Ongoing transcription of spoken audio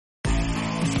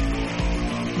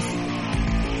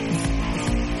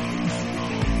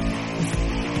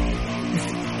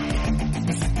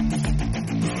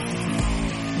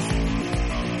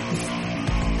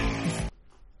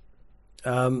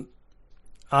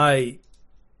I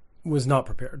was not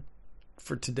prepared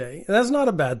for today. And that's not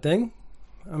a bad thing.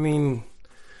 I mean,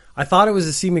 I thought it was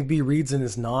a C. McBee Reads and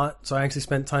it's not. So I actually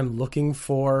spent time looking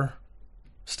for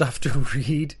stuff to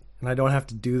read, and I don't have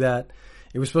to do that.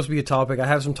 It was supposed to be a topic. I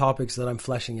have some topics that I'm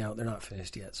fleshing out. They're not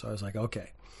finished yet. So I was like,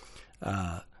 okay,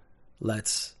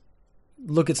 let's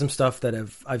look at some stuff that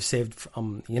I've saved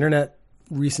from the internet,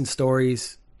 recent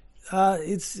stories.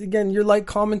 It's, again, your light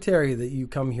commentary that you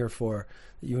come here for,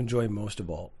 that you enjoy most of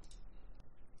all.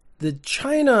 The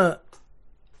China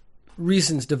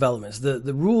recent developments,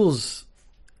 the rules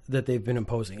that they've been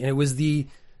imposing, and it was the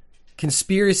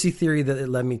conspiracy theory that it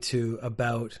led me to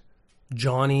about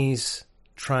Johnny's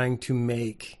trying to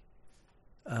make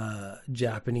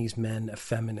Japanese men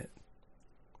effeminate,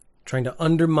 trying to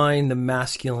undermine the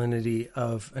masculinity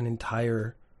of an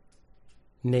entire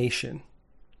nation,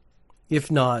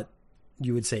 if not,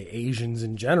 you would say, Asians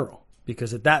in general,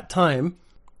 because at that time,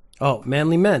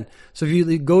 manly men. So if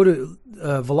you go to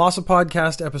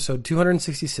Velocipodcast episode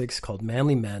 266 called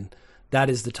Manly Men, that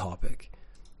is the topic.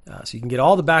 So you can get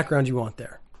all the background you want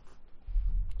there.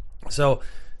 So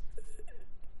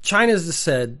China's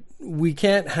said, we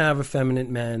can't have effeminate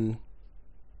men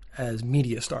as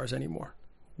media stars anymore.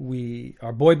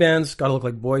 Our boy bands got to look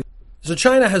like boys. So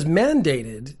China has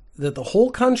mandated that the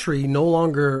whole country no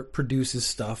longer produces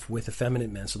stuff with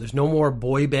effeminate men. So there's no more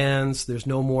boy bands. There's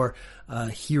no more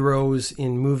heroes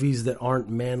in movies that aren't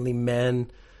manly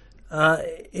men.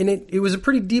 And it was a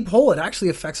pretty deep hole. It actually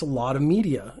affects a lot of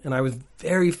media. And I was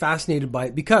very fascinated by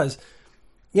it because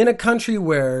in a country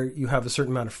where you have a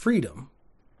certain amount of freedom,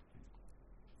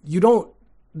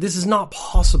 this is not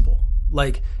possible.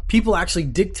 Like, people actually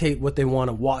dictate what they want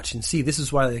to watch and see. This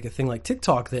is why, like, a thing like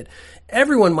TikTok, that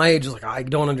everyone my age is like, I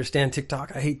don't understand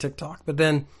TikTok. I hate TikTok. But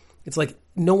then it's like,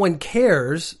 no one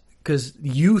cares because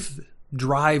youth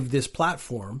drive this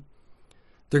platform.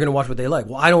 They're going to watch what they like.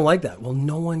 Well, I don't like that. Well,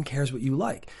 no one cares what you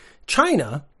like.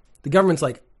 China, the government's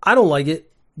like, I don't like it.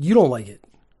 You don't like it.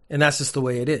 And that's just the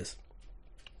way it is.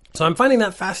 So I'm finding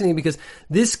that fascinating because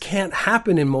this can't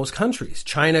happen in most countries.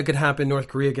 China could happen. North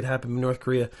Korea could happen. North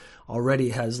Korea already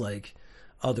has like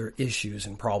other issues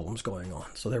and problems going on.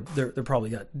 So they're probably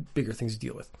got bigger things to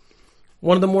deal with.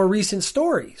 One of the more recent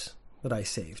stories that I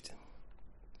saved.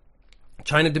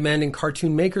 China demanding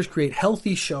cartoon makers create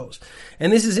healthy shows.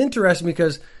 And this is interesting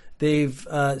because they've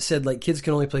said like kids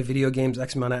can only play video games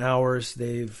X amount of hours.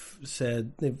 They've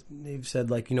said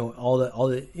like, you know, all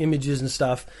the images and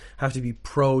stuff have to be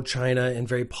pro China and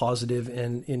very positive,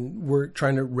 and we're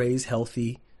trying to raise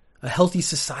a healthy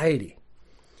society.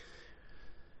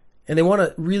 And they want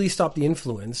to really stop the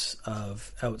influence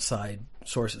of outside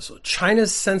sources. So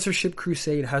China's censorship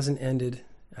crusade hasn't ended,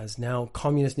 as now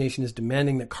communist nation is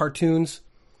demanding that cartoons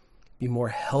be more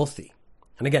healthy.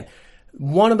 And again,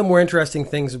 one of the more interesting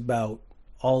things about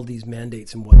all these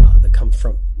mandates and whatnot that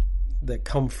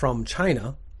come from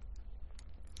China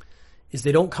is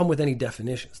they don't come with any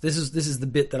definitions. This is the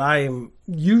bit that I am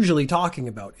usually talking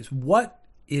about, is what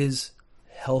is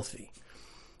healthy.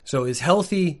 So is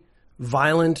healthy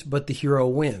violent but the hero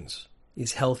wins?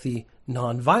 Is healthy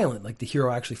non-violent, like the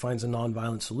hero actually finds a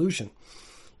non-violent solution?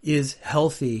 Is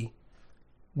healthy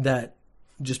that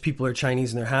just people are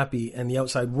Chinese and they're happy and the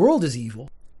outside world is evil?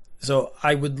 So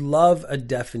I would love a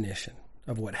definition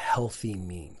of what healthy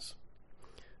means.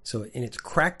 So in its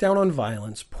crackdown on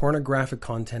violence, pornographic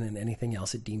content, and anything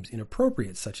else it deems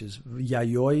inappropriate, such as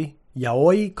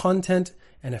yaoi content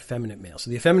and effeminate males.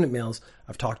 So the effeminate males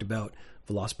I've talked about,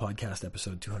 Velocipodcast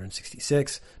episode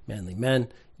 266, Manly Men.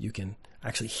 You can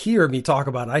actually hear me talk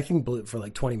about it, I think, for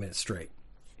like 20 minutes straight.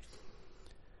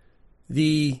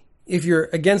 If you're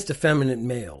against effeminate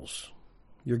males,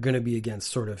 you're going to be against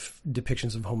sort of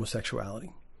depictions of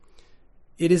homosexuality.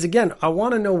 It is, again, I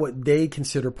want to know what they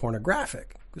consider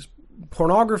pornographic, because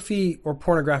pornography or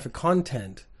pornographic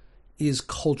content is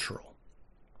cultural.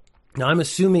 Now, I'm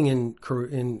assuming in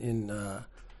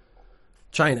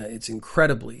China, it's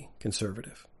incredibly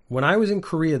conservative. When I was in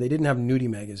Korea, they didn't have nudie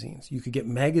magazines. You could get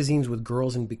magazines with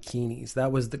girls in bikinis.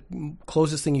 That was the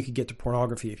closest thing you could get to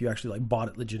pornography if you actually like bought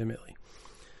it legitimately.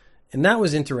 And that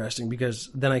was interesting because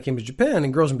then I came to Japan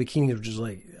and girls in bikinis were just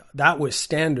like, that was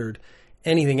standard.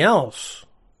 Anything else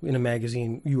in a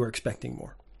magazine, you were expecting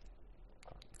more.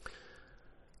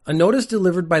 A notice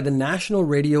delivered by the National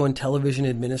Radio and Television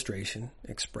Administration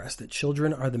expressed that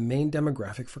children are the main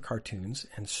demographic for cartoons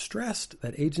and stressed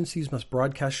that agencies must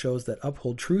broadcast shows that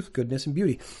uphold truth, goodness, and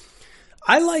beauty.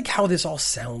 I like how this all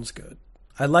sounds good.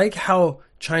 I like how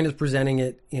China's presenting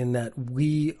it in that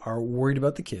we are worried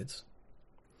about the kids.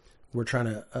 We're trying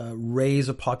to raise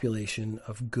a population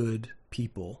of good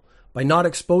people by not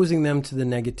exposing them to the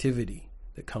negativity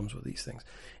that comes with these things.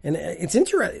 And it's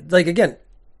interesting, like, again,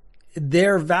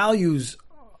 their values,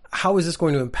 how is this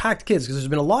going to impact kids? Because there's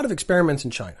been a lot of experiments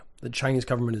in China that the Chinese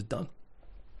government has done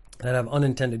that have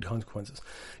unintended consequences.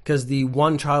 Because the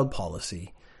one-child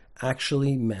policy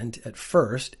actually meant at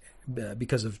first,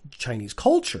 because of Chinese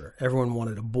culture, everyone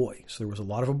wanted a boy. So there was a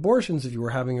lot of abortions if you were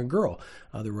having a girl.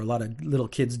 There were a lot of little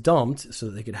kids dumped so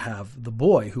that they could have the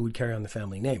boy who would carry on the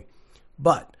family name.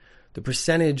 But the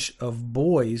percentage of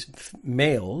boys,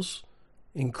 males,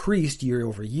 increased year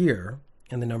over year,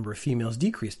 and the number of females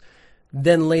decreased.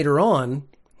 Then later on,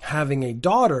 having a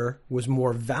daughter was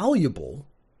more valuable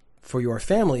for your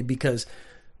family because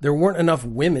there weren't enough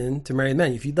women to marry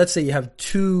men. If you, let's say you have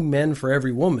 2 men for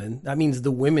every woman, that means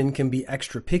the women can be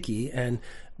extra picky, and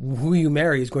who you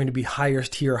marry is going to be higher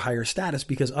tier, higher status,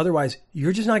 because otherwise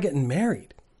you're just not getting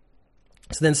married.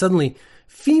 So then suddenly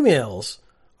females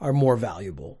are more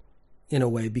valuable in a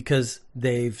way because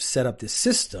they've set up this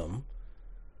system,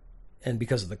 and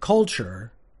because of the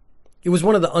culture. It was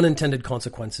one of the unintended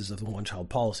consequences of the one-child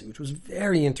policy, which was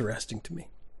very interesting to me.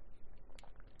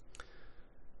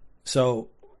 So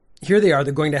here they are.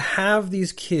 They're going to have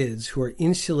these kids who are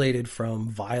insulated from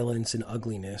violence and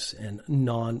ugliness and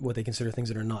what they consider things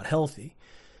that are not healthy.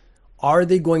 Are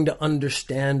they going to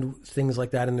understand things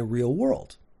like that in the real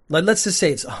world? Let's just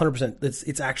say it's 100%.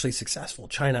 It's actually successful.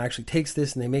 China actually takes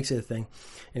this and they makes it a thing,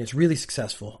 and it's really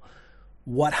successful.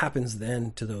 What happens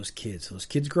then to those kids? Those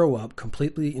kids grow up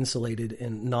completely insulated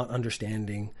and not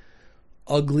understanding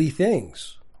ugly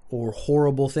things or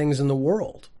horrible things in the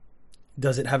world.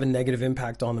 Does it have a negative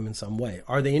impact on them in some way?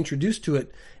 Are they introduced to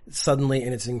it suddenly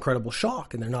and it's an incredible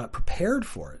shock and they're not prepared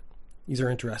for it? These are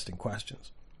interesting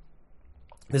questions.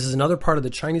 This is another part of the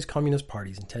Chinese Communist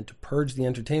Party's intent to purge the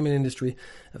entertainment industry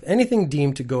of anything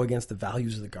deemed to go against the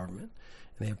values of the government.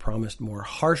 And they have promised more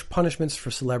harsh punishments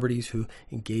for celebrities who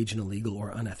engage in illegal or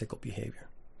unethical behavior.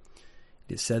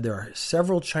 It is said there are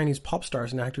several Chinese pop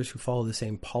stars and actors who follow the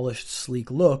same polished,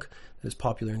 sleek look that is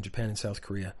popular in Japan and South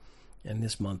Korea. And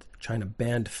this month, China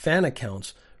banned fan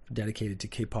accounts dedicated to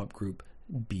K-pop group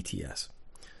BTS.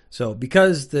 So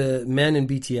because the men in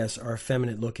BTS are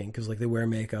effeminate looking, because like they wear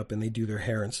makeup and they do their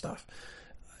hair and stuff,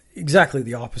 exactly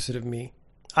the opposite of me.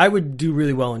 I would do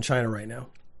really well in China right now,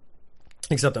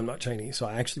 except I'm not Chinese, so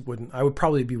I actually wouldn't. I would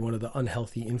probably be one of the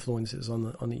unhealthy influences on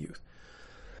the youth.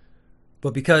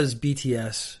 But because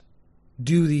BTS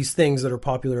do these things that are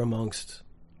popular amongst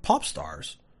pop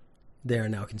stars, they are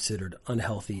now considered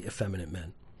unhealthy, effeminate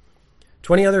men.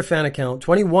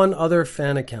 21 other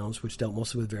fan accounts, which dealt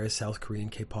mostly with various South Korean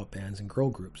K-pop bands and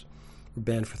girl groups, were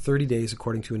banned for 30 days,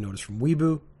 according to a notice from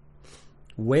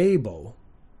Weibo,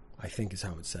 I think is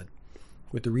how it's said,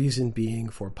 with the reason being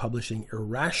for publishing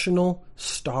irrational,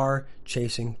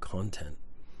 star-chasing content.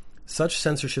 Such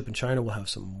censorship in China will have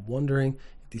some wondering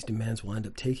if these demands will end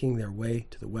up taking their way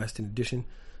to the West, in addition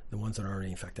to the ones that are already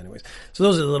in effect anyways. So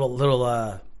those are the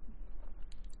little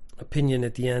opinion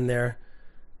at the end there.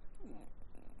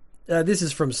 This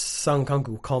is from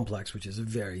Sankanku Complex, which is a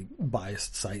very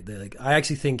biased site. I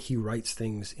actually think he writes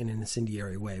things in an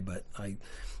incendiary way, but I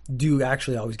do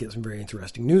actually always get some very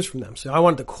interesting news from them. So I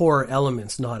want the core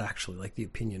elements, not actually like the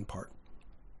opinion part.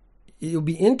 It'll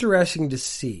be interesting to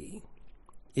see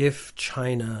if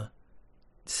China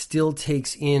still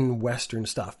takes in Western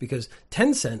stuff, because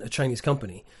Tencent, a Chinese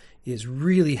company, is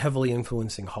really heavily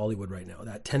influencing Hollywood right now.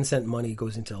 That Tencent money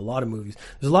goes into a lot of movies.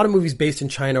 There's a lot of movies based in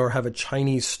China or have a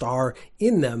Chinese star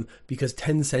in them because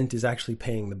Tencent is actually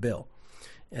paying the bill.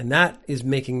 And that is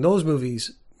making those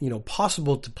movies,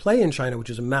 possible to play in China, which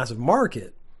is a massive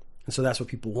market. And so that's what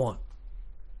people want.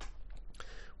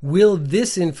 Will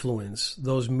this influence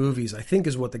those movies? I think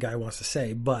is what the guy wants to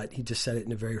say, but he just said it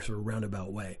in a very sort of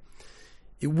roundabout way.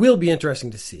 It will be interesting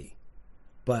to see.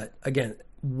 But again,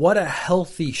 what a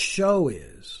healthy show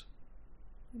is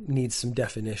needs some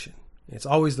definition. It's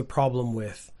always the problem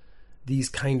with these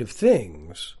kind of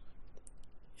things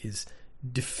is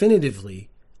definitively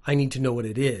I need to know what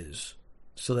it is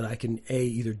so that I can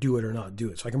either do it or not do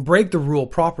it. So I can break the rule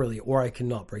properly or I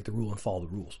cannot break the rule and follow the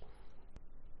rules.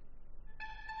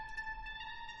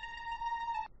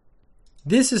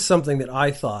 This is something that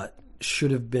I thought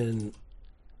should have been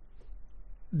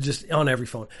just on every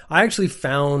phone. I actually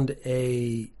found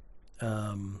a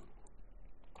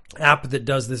app that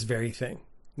does this very thing.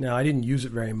 Now, I didn't use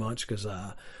it very much because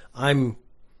I'm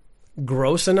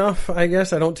gross enough, I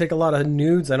guess. I don't take a lot of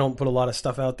nudes. I don't put a lot of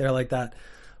stuff out there like that.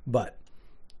 But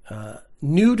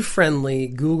nude-friendly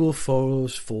Google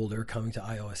Photos folder coming to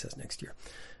iOS next year.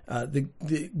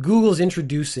 The Google's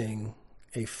introducing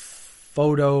a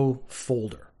photo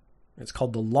folder. It's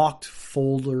called the locked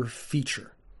folder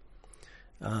feature.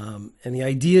 And the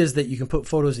idea is that you can put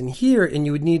photos in here, and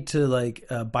you would need to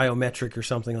biometric or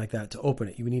something like that to open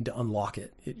it. You would need to unlock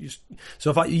it.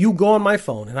 So if you go on my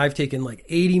phone, and I've taken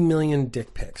 80 million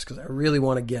dick pics because I really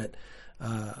want to get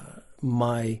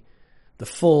the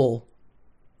full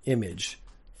image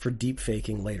for deep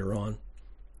faking later on.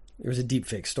 There was a deep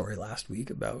fake story last week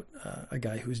about a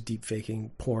guy who was deep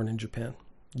faking porn in Japan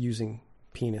using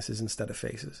penises instead of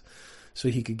faces so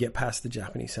he could get past the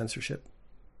Japanese censorship.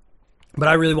 But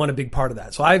I really want a big part of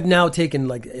that. So I've now taken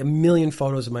 1 million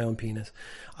photos of my own penis.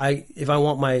 If I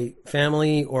want my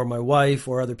family or my wife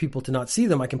or other people to not see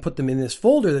them, I can put them in this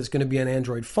folder that's going to be on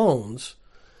Android phones.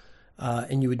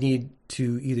 And you would need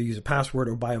to either use a password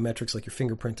or biometrics like your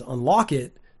fingerprint to unlock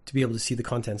it to be able to see the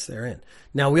contents therein.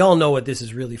 Now, we all know what this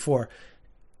is really for.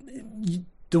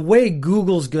 The way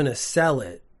Google's going to sell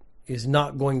it is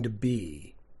not going to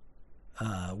be,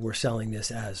 we're selling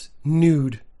this as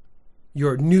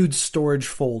your nude storage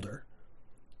folder,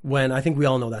 when I think we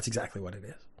all know that's exactly what it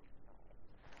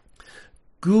is.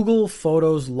 Google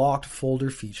Photos locked folder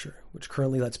feature, which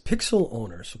currently lets Pixel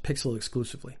owners, so Pixel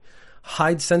exclusively,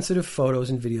 hide sensitive photos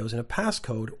and videos in a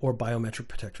passcode or biometric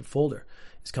protected folder,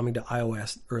 is coming to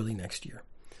iOS early next year.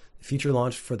 The feature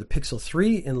launched for the Pixel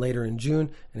 3 and later in June,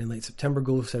 and in late September,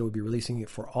 Google said it would be releasing it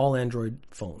for all Android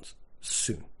phones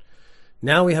soon.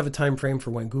 Now we have a time frame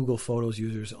for when Google Photos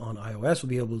users on iOS will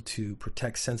be able to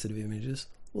protect sensitive images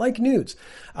like nudes.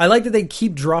 I like that they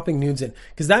keep dropping nudes in,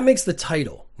 because that makes the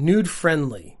title, nude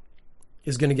friendly,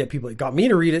 is going to get people. It got me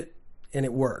to read it, and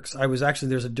it works.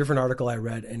 There's a different article I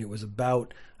read, and it was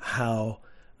about how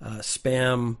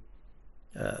spam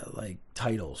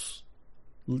titles,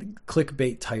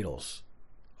 clickbait titles,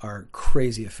 are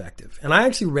crazy effective. And I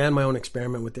actually ran my own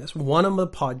experiment with this. One of the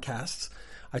podcasts,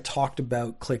 I talked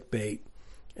about clickbait,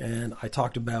 and I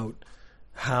talked about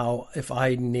how if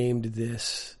I named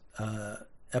this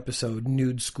episode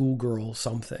Nude Schoolgirl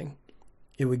something,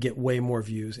 it would get way more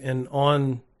views. And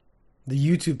on the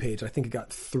YouTube page, I think it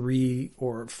got 3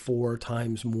 or 4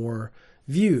 times more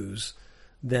views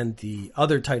than the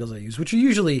other titles I use, which are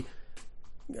usually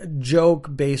a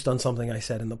joke based on something I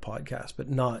said in the podcast, but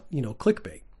not,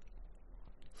 clickbait.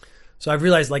 So I've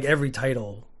realized every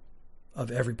title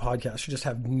of every podcast should just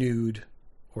have nude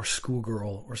or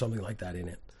schoolgirl or something like that in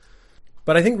it.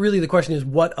 But I think really the question is,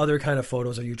 what other kind of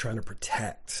photos are you trying to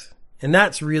protect? And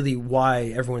that's really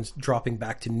why everyone's dropping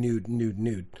back to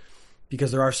nude,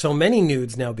 because there are so many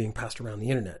nudes now being passed around the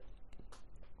internet.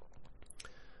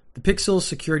 The Pixel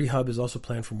Security Hub is also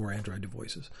planned for more Android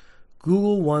devices.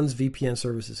 Google One's VPN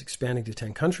service is expanding to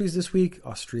 10 countries this week: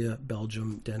 Austria,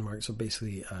 Belgium, Denmark, so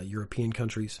basically European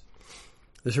countries.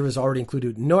 The service already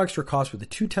included no extra cost with the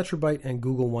 2 terabyte and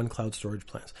Google One cloud storage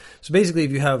plans. So basically,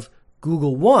 if you have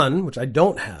Google One, which I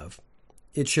don't have,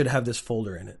 it should have this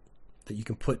folder in it that you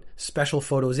can put special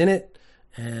photos in it,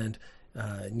 and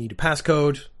need a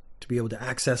passcode to be able to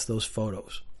access those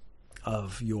photos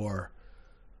of your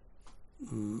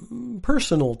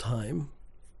personal time.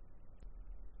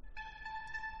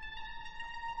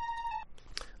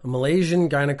 A Malaysian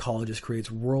gynecologist creates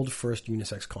world first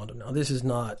unisex condom. Now, this is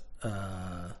not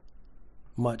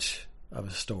much of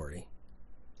a story.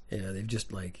 Yeah, they've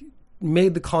just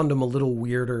made the condom a little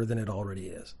weirder than it already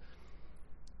is.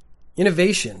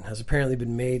 Innovation has apparently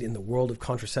been made in the world of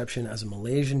contraception, as a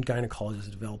Malaysian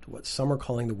gynecologist developed what some are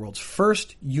calling the world's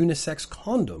first unisex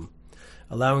condom,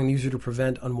 allowing the user to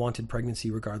prevent unwanted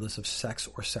pregnancy regardless of sex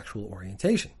or sexual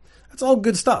orientation. That's all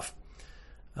good stuff.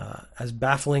 As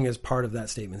baffling as part of that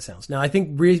statement sounds. Now, I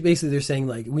think basically they're saying,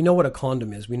 we know what a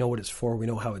condom is, we know what it's for, we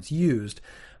know how it's used.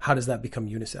 How does that become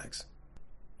unisex?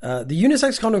 The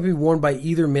unisex condom can be worn by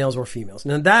either males or females.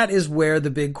 Now, that is where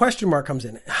the big question mark comes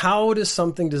in. How does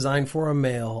something designed for a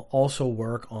male also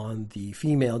work on the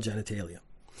female genitalia?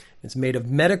 It's made of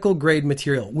medical grade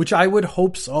material, which I would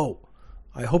hope so.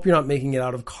 I hope you're not making it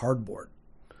out of cardboard.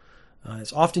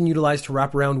 It's often utilized to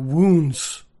wrap around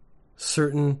wounds,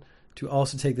 certain to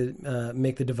also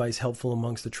make the device helpful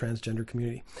amongst the transgender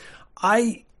community.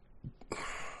 I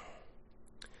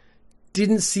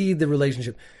didn't see the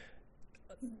relationship.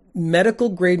 Medical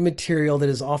grade material that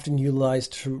is often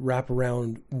utilized to wrap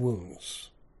around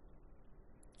wounds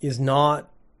is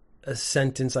not a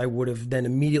sentence I would have then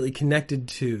immediately connected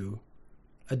to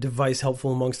a device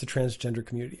helpful amongst the transgender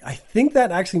community. I think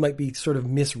that actually might be sort of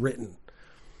miswritten.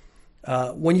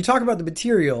 When you talk about the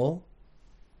material,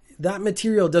 that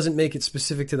material doesn't make it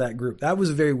specific to that group. That was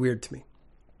very weird to me.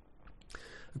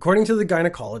 According to the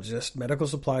gynecologist, medical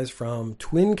supplies from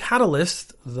Twin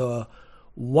Catalyst, the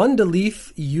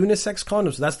Wonderleaf unisex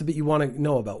condom, so that's the bit you want to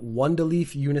know about.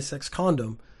 Wonderleaf unisex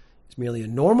condom It's merely a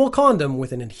normal condom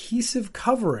with an adhesive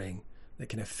covering that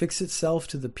can affix itself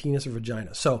to the penis or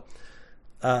vagina. So,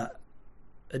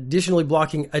 additionally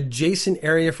blocking adjacent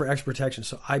area for extra protection.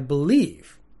 So I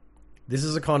believe this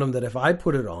is a condom that if I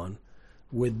put it on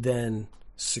would then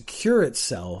secure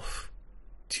itself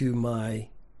to my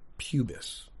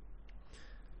pubis.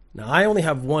 Now, I only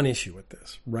have one issue with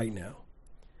this right now.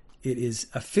 It is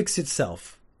affix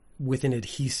itself with an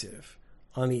adhesive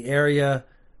on the area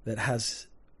that has,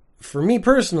 for me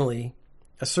personally,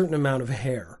 a certain amount of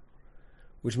hair,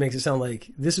 which makes it sound like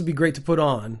this would be great to put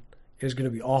on. It's going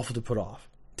to be awful to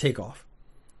take off.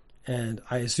 And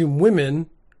I assume women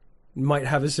might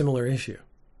have a similar issue.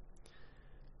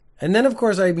 And then, of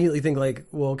course, I immediately think like,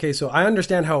 well, okay, so I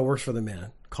understand how it works for the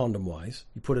man, condom-wise.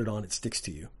 You put it on, it sticks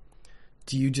to you.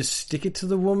 Do you just stick it to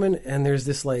the woman and there's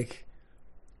this like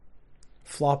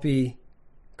floppy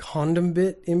condom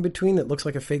bit in between that looks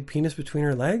like a fake penis between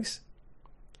her legs?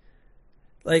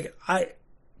 Like,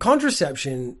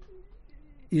 contraception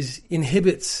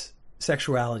inhibits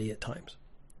sexuality at times.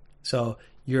 So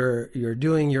you're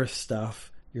doing your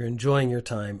stuff, you're enjoying your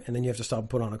time, and then you have to stop and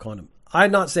put on a condom.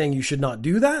 I'm not saying you should not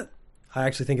do that. I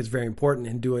actually think it's very important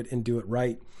and do it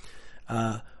right.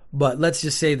 But let's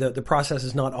just say that the process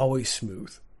is not always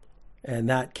smooth, and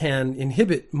that can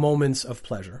inhibit moments of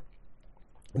pleasure.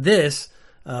 This,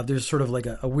 there's sort of like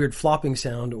a weird flopping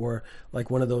sound or like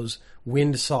one of those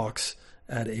wind socks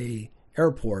at a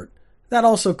airport. That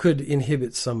also could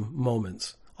inhibit some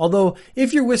moments. Although,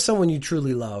 if you're with someone you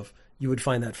truly love, you would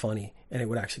find that funny, and it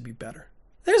would actually be better.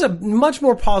 There's a much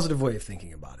more positive way of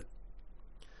thinking about it.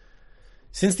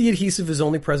 Since the adhesive is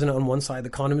only present on one side, the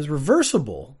condom is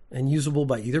reversible and usable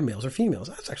by either males or females.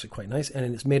 That's actually quite nice.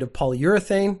 And it's made of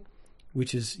polyurethane,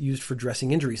 which is used for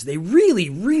dressing injuries. They really,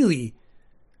 really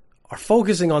are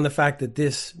focusing on the fact that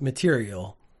this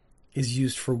material is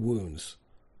used for wounds.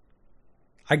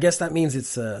 I guess that means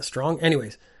it's strong.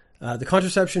 Anyways, the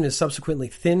contraception is subsequently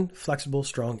thin, flexible,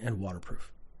 strong, and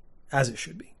waterproof, as it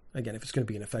should be. Again, if it's going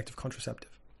to be an effective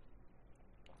contraceptive.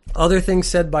 Other things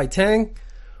said by Tang: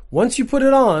 once you put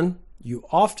it on, you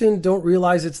often don't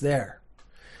realize it's there.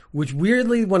 Which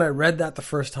weirdly, when I read that the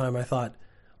first time, I thought,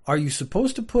 are you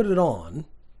supposed to put it on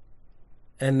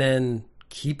and then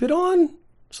keep it on?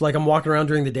 So like I'm walking around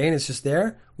during the day and it's just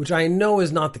there, which I know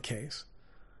is not the case.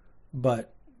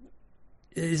 But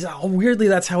weirdly,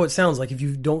 that's how it sounds, like if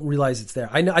you don't realize it's there.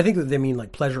 I think that they mean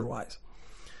like pleasure-wise.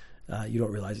 You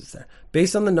don't realize it's there.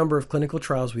 Based on the number of clinical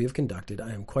trials we have conducted,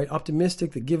 I am quite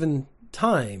optimistic that given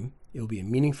time, it will be a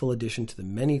meaningful addition to the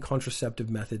many contraceptive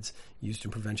methods used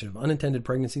in prevention of unintended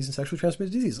pregnancies and sexually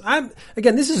transmitted diseases.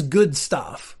 Again, this is good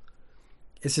stuff.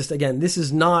 It's just, again, this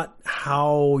is not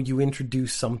how you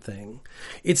introduce something.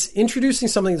 It's introducing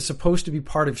something that's supposed to be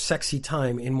part of sexy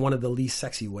time in one of the least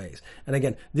sexy ways. And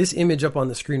again, this image up on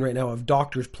the screen right now of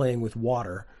doctors playing with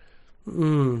water.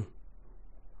 The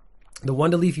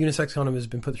Wonderleaf unisex condom has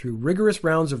been put through rigorous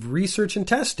rounds of research and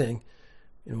testing,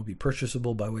 and will be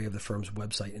purchasable by way of the firm's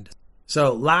website.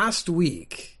 So last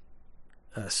week,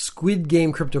 Squid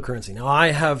Game cryptocurrency. Now, I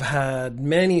have had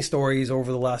many stories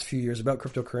over the last few years about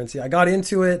cryptocurrency. I got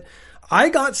into it. I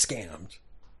got scammed.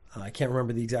 I can't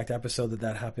remember the exact episode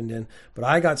that happened in, but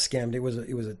I got scammed. It was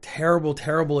a terrible,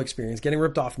 terrible experience. Getting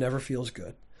ripped off never feels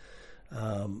good.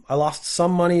 I lost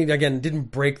some money. Again,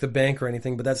 didn't break the bank or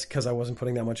anything, but that's because I wasn't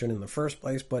putting that much in the first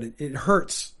place, but it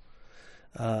hurts.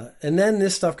 And then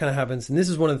this stuff kind of happens, and this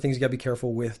is one of the things you got to be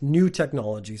careful with. New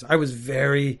technologies. I was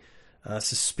very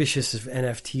suspicious of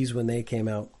NFTs when they came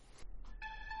out.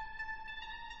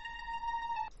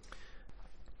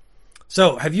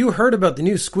 So, have you heard about the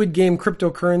new Squid Game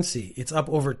cryptocurrency? It's up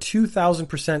over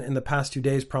 2,000% in the past 2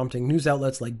 days, prompting news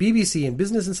outlets like BBC and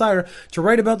Business Insider to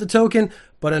write about the token,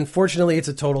 but unfortunately it's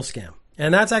a total scam.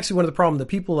 And that's actually one of the problems. The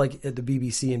people like at the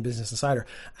BBC and Business Insider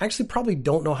actually probably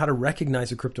don't know how to recognize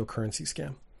a cryptocurrency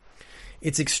scam.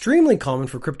 It's extremely common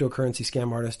for cryptocurrency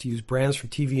scam artists to use brands from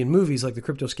TV and movies like the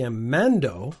crypto scam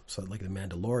Mando, so like the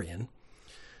Mandalorian.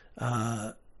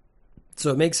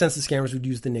 So it makes sense that scammers would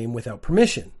use the name without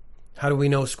permission. How do we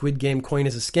know Squid Game coin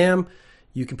is a scam?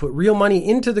 You can put real money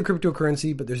into the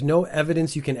cryptocurrency, but there's no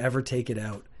evidence you can ever take it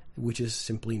out, which is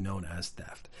simply known as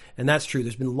theft. And that's true.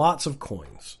 There's been lots of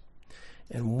coins.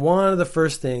 And one of the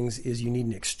first things is you need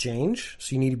an exchange.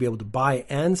 So you need to be able to buy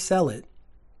and sell it.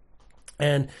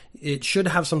 And it should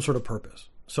have some sort of purpose.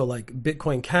 So like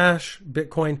Bitcoin Cash,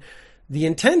 Bitcoin, the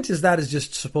intent is that is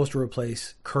just supposed to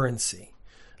replace currency.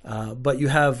 But you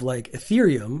have like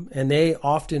Ethereum, and they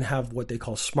often have what they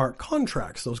call smart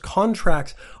contracts. Those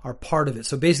contracts are part of it.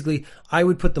 So basically, I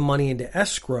would put the money into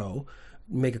escrow,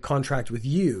 make a contract with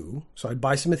you. So I'd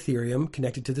buy some Ethereum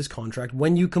connected to this contract.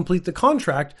 When you complete the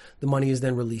contract, the money is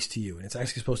then released to you. And it's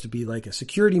actually supposed to be like a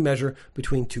security measure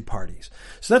between two parties.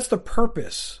 So that's the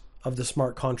purpose of the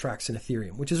smart contracts in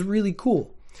Ethereum, which is really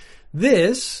cool.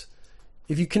 This,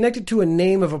 if you connect it to a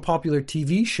name of a popular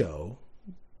TV show,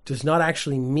 does not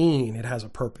actually mean it has a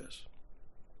purpose.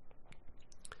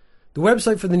 The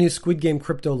website for the new Squid Game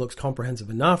crypto looks comprehensive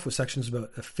enough, with sections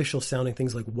about official sounding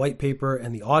things like white paper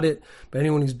and the audit. But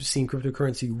anyone who's seen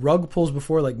cryptocurrency rug pulls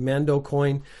before, like Mando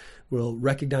Coin, will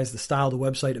recognize the style. The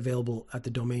website, available at the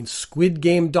domain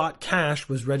squidgame.cash,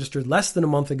 was registered less than a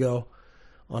month ago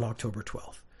on October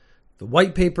 12th. The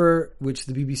white paper, which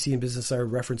the BBC and Business Insider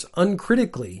reference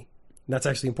uncritically, and that's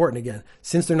actually important again,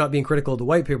 since they're not being critical of the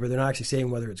white paper, they're not actually saying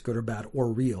whether it's good or bad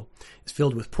or real, is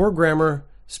filled with poor grammar,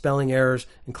 spelling errors,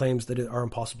 and claims that are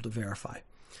impossible to verify.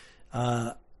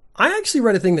 I actually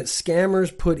read a thing that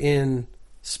scammers put in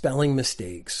spelling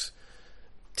mistakes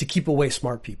to keep away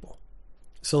smart people.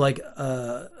 So like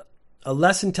a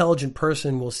less intelligent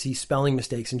person will see spelling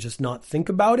mistakes and just not think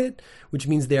about it, which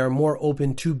means they are more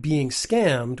open to being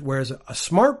scammed, whereas a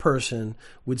smart person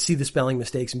would see the spelling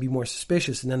mistakes and be more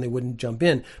suspicious, and then they wouldn't jump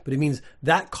in. But it means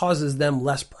that causes them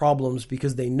less problems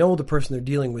because they know the person they're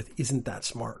dealing with isn't that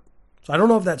smart. So I don't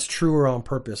know if that's true or on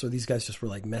purpose, or these guys just were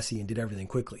like messy and did everything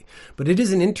quickly. But it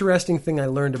is an interesting thing I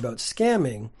learned about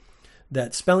scamming,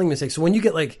 that spelling mistakes. So when you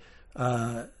get like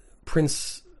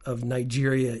Prince of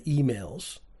Nigeria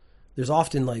emails, there's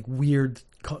often like weird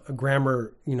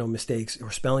grammar, mistakes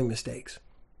or spelling mistakes.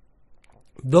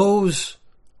 Those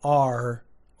are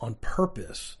on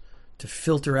purpose to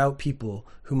filter out people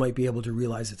who might be able to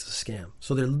realize it's a scam.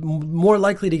 So they're more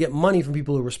likely to get money from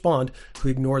people who respond who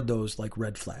ignored those like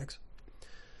red flags.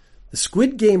 The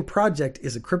Squid Game project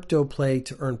is a crypto play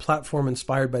to earn platform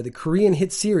inspired by the Korean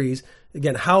hit series.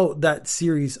 Again, how that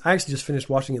series, I actually just finished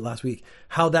watching it last week.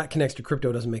 How that connects to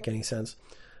crypto doesn't make any sense.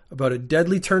 About a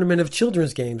deadly tournament of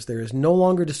children's games, there is no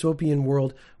longer a dystopian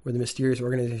world where the mysterious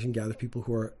organization gathers people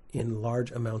who are in large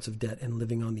amounts of debt and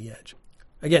living on the edge.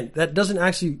 Again, that doesn't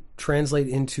actually translate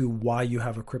into why you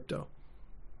have a crypto.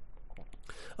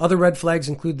 Other red flags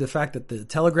include the fact that the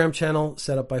Telegram channel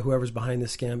set up by whoever's behind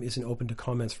this scam isn't open to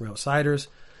comments from outsiders.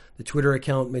 The Twitter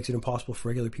account makes it impossible for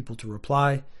regular people to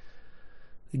reply.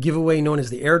 The giveaway known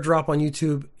as the airdrop on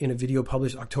YouTube in a video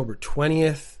published October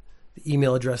 20th. The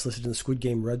email address listed in the Squid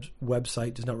Game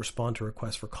website does not respond to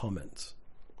requests for comments.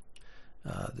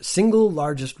 The single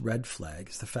largest red flag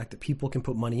is the fact that people can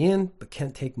put money in but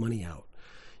can't take money out.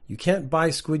 You can't buy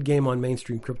Squid Game on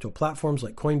mainstream crypto platforms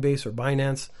like Coinbase or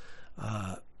Binance.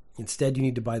 Instead, you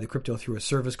need to buy the crypto through a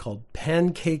service called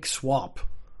PancakeSwap.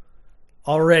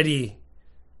 Already,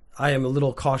 I am a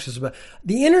little cautious about.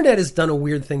 The internet has done a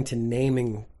weird thing to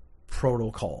naming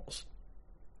protocols,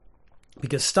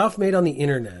 because stuff made on the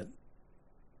internet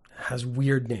has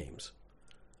weird names.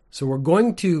 So we're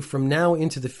going to, from now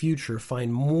into the future,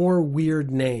 find more weird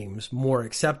names, more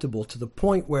acceptable, to the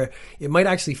point where it might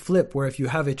actually flip, where if you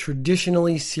have a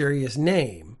traditionally serious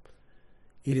name,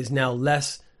 it is now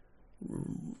less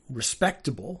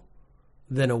respectable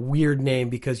than a weird name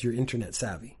because you're internet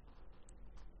savvy.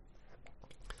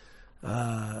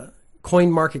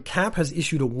 CoinMarketCap has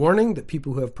issued a warning that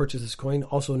people who have purchased this coin,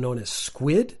 also known as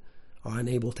Squid, are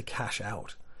unable to cash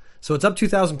out. So it's up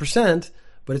 2,000%,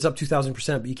 but it's up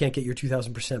 2,000%, but you can't get your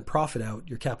 2,000% profit out,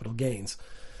 your capital gains.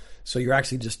 So you're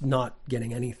actually just not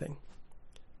getting anything.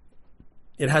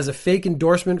 It has a fake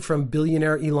endorsement from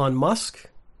billionaire Elon Musk,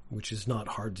 which is not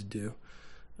hard to do,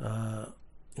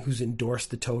 who's endorsed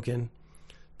the token.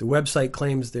 The website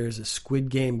claims there's a Squid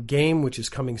game, which is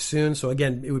coming soon. So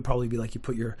again, it would probably be like you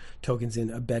put your tokens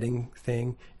in a betting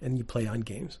thing and you play on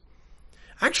games.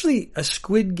 Actually, a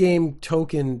Squid Game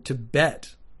token to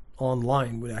bet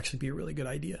online would actually be a really good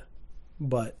idea.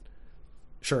 But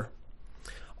sure.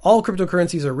 All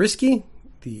cryptocurrencies are risky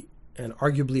and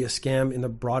arguably a scam in the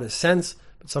broadest sense,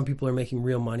 but some people are making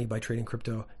real money by trading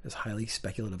crypto as highly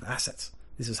speculative assets.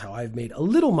 This is how I've made a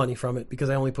little money from it,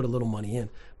 because I only put a little money in.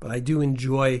 But I do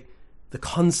enjoy the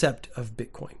concept of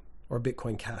Bitcoin, or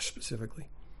Bitcoin Cash specifically.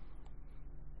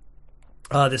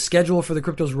 The schedule for the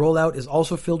crypto's rollout is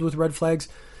also filled with red flags,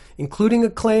 including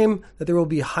a claim that there will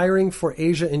be hiring for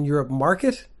Asia and Europe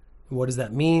market. What does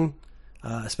that mean?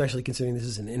 Especially considering this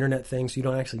is an internet thing, so you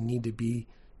don't actually need to be,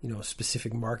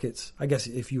 specific markets. I guess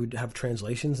if you would have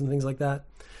translations and things like that.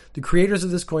 The creators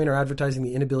of this coin are advertising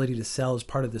the inability to sell as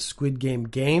part of the Squid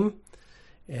game,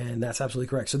 and that's absolutely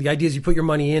correct. So the idea is you put your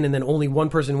money in and then only one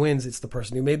person wins. It's the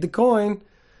person who made the coin.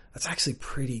 That's actually a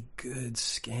pretty good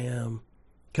scam,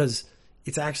 because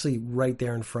it's actually right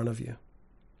there in front of you.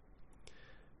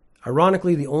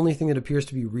 Ironically, the only thing that appears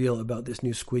to be real about this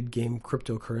new Squid Game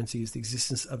cryptocurrency is the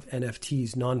existence of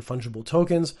NFTs, non-fungible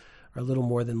tokens, are little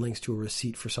more than links to a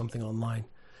receipt for something online.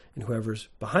 And whoever's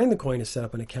behind the coin has set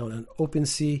up an account on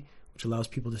OpenSea, which allows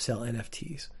people to sell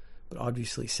NFTs. But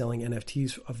obviously, selling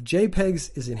NFTs of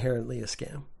JPEGs is inherently a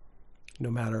scam,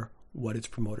 no matter what its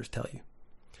promoters tell you.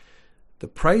 The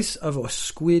price of a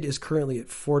squid is currently at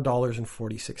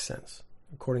 $4.46.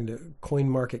 According to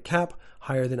CoinMarketCap,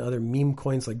 higher than other meme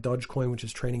coins like Dogecoin, which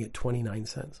is trading at 29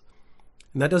 cents.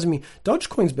 And that doesn't mean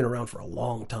Dogecoin's been around for a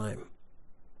long time.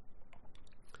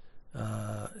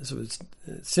 So it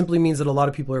simply means that a lot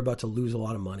of people are about to lose a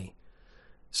lot of money.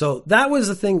 So that was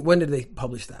the thing. When did they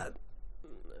publish that?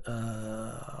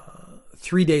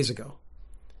 3 days ago.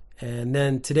 And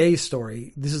then today's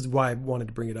story, this is why I wanted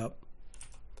to bring it up.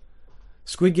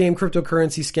 Squid Game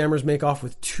cryptocurrency scammers make off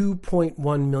with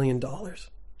 $2.1 million.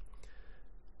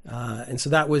 And so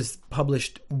that was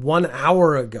published 1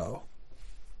 hour ago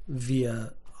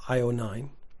via IO9.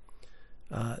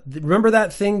 Remember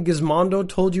that thing Gizmondo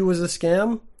told you was a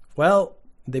scam? Well,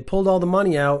 they pulled all the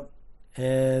money out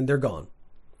and they're gone.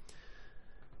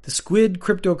 The Squid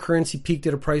cryptocurrency peaked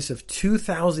at a price of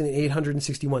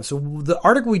 $2,861. So the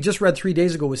article we just read 3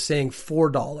 days ago was saying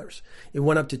 $4. It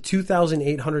went up to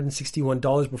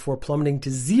 $2,861 before plummeting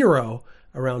to zero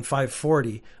around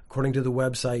 $5.40. According to the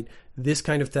website, this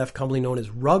kind of theft, commonly known as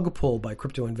rug pull by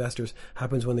crypto investors,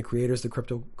 happens when the creators of the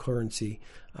cryptocurrency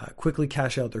quickly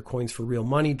cash out their coins for real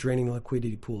money, draining the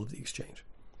liquidity pool of the exchange.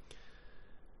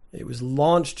 It was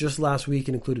launched just last week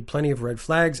and included plenty of red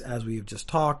flags, as we have just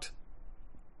talked.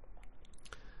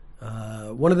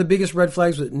 One of the biggest red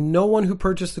flags was that no one who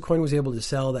purchased the coin was able to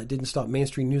sell. That didn't stop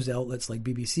mainstream news outlets like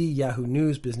BBC, Yahoo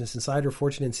News, Business Insider,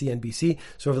 Fortune, and CNBC.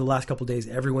 So over the last couple of days,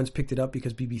 everyone's picked it up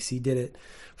because BBC did it,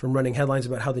 from running headlines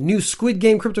about how the new Squid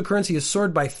Game cryptocurrency has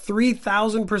soared by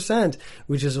 3,000%,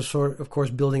 which is, of course,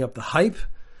 building up the hype,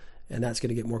 and that's going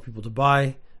to get more people to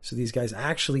buy. So these guys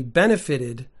actually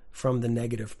benefited from the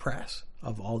negative press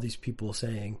of all these people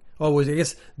saying, I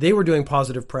guess they were doing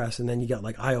positive press, and then you got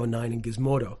like IO9 and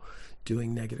Gizmodo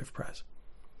doing negative press.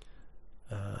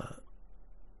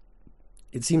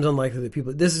 It seems unlikely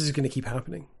that this is going to keep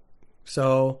happening.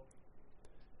 So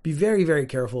be very, very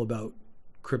careful about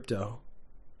crypto.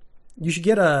 You should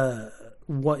get if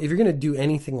you're going to do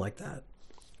anything like that,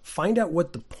 find out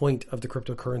what the point of the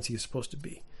cryptocurrency is supposed to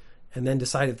be, and then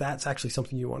decide if that's actually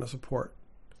something you want to support.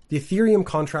 The Ethereum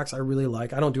contracts I really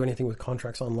like. I don't do anything with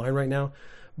contracts online right now,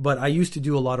 but I used to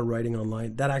do a lot of writing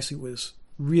online. That actually was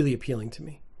really appealing to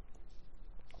me.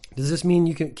 Does this mean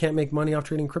you can't make money off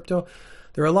trading crypto?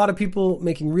 There are a lot of people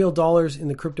making real dollars in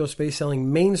the crypto space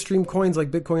selling mainstream coins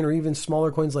like Bitcoin or even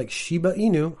smaller coins like Shiba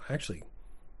Inu. I actually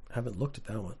haven't looked at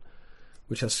that one,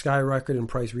 which has skyrocketed in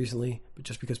price recently. But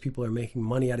just because people are making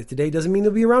money at it today doesn't mean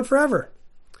they'll be around forever.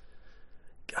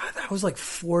 God, that was like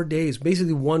 4 days,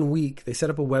 basically 1 week. They set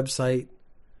up a website.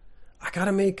 I got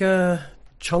to make a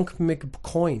Chunk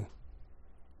McCoin.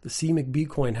 The C McB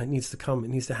coin needs to come. It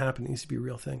needs to happen. It needs to be a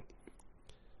real thing.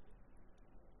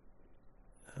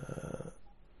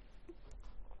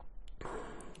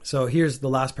 So here's the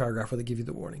last paragraph where they give you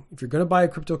the warning. If you're going to buy a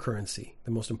cryptocurrency,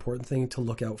 the most important thing to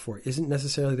look out for isn't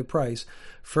necessarily the price.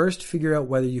 First, figure out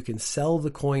whether you can sell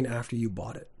the coin after you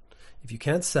bought it. If you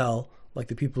can't sell, like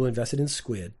the people who invested in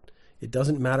Squid, it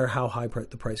doesn't matter how high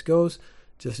the price goes,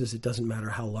 just as it doesn't matter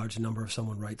how large a number of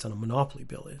someone writes on a monopoly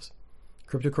bill is.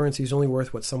 Cryptocurrency is only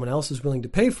worth what someone else is willing to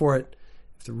pay for it.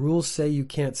 If the rules say you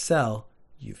can't sell,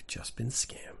 you've just been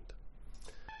scammed.